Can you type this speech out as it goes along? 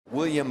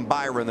William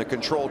Byron, the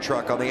control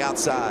truck on the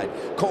outside.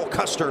 Cole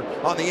Custer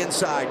on the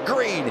inside.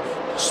 Green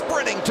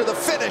sprinting to the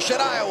finish at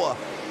Iowa.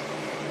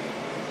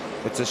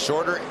 It's a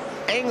shorter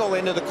angle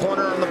into the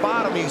corner on the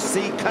bottom. You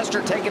see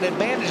Custer taking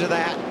advantage of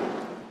that.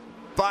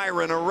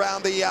 Byron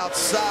around the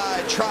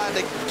outside trying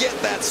to get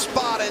that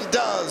spot, and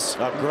does.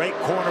 A great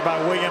corner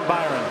by William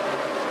Byron.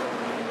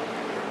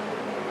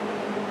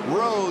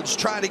 Rhodes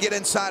trying to get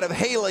inside of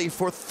Haley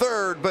for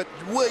third, but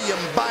William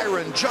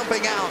Byron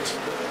jumping out.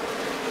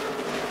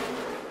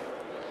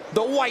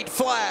 The white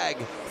flag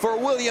for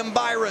William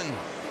Byron.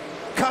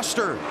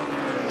 Custer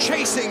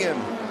chasing him.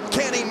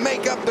 Can he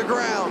make up the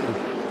ground?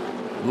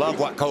 Love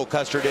what Cole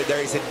Custer did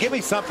there. He said, give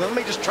me something. Let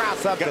me just try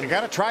something. You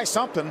got to try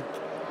something.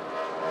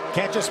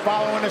 Can't just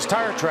follow in his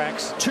tire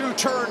tracks. 2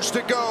 turns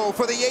to go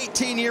for the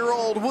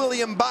 18-year-old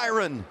William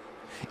Byron.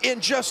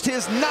 In just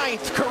his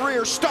 9th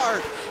career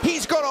start,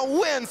 he's going to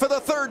win for the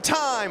 3rd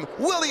time.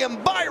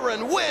 William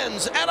Byron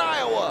wins at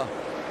Iowa.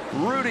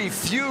 Rudy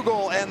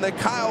Fugle and the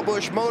Kyle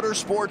Busch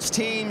Motorsports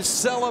team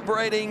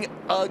celebrating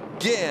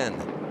again.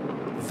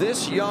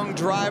 This young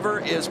driver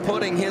is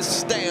putting his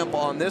stamp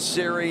on this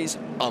series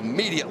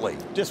immediately.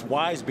 Just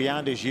wise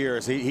beyond his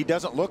years. He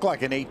doesn't look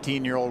like an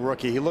 18-year-old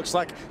rookie. He looks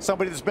like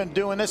somebody that's been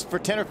doing this for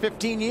 10 or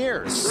 15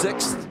 years.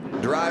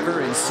 6th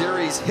driver in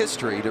series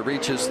history to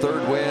reach his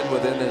 3rd win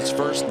within his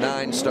first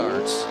 9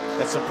 starts.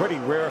 That's some pretty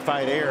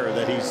rarefied air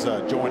that he's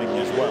joining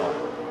as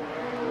well.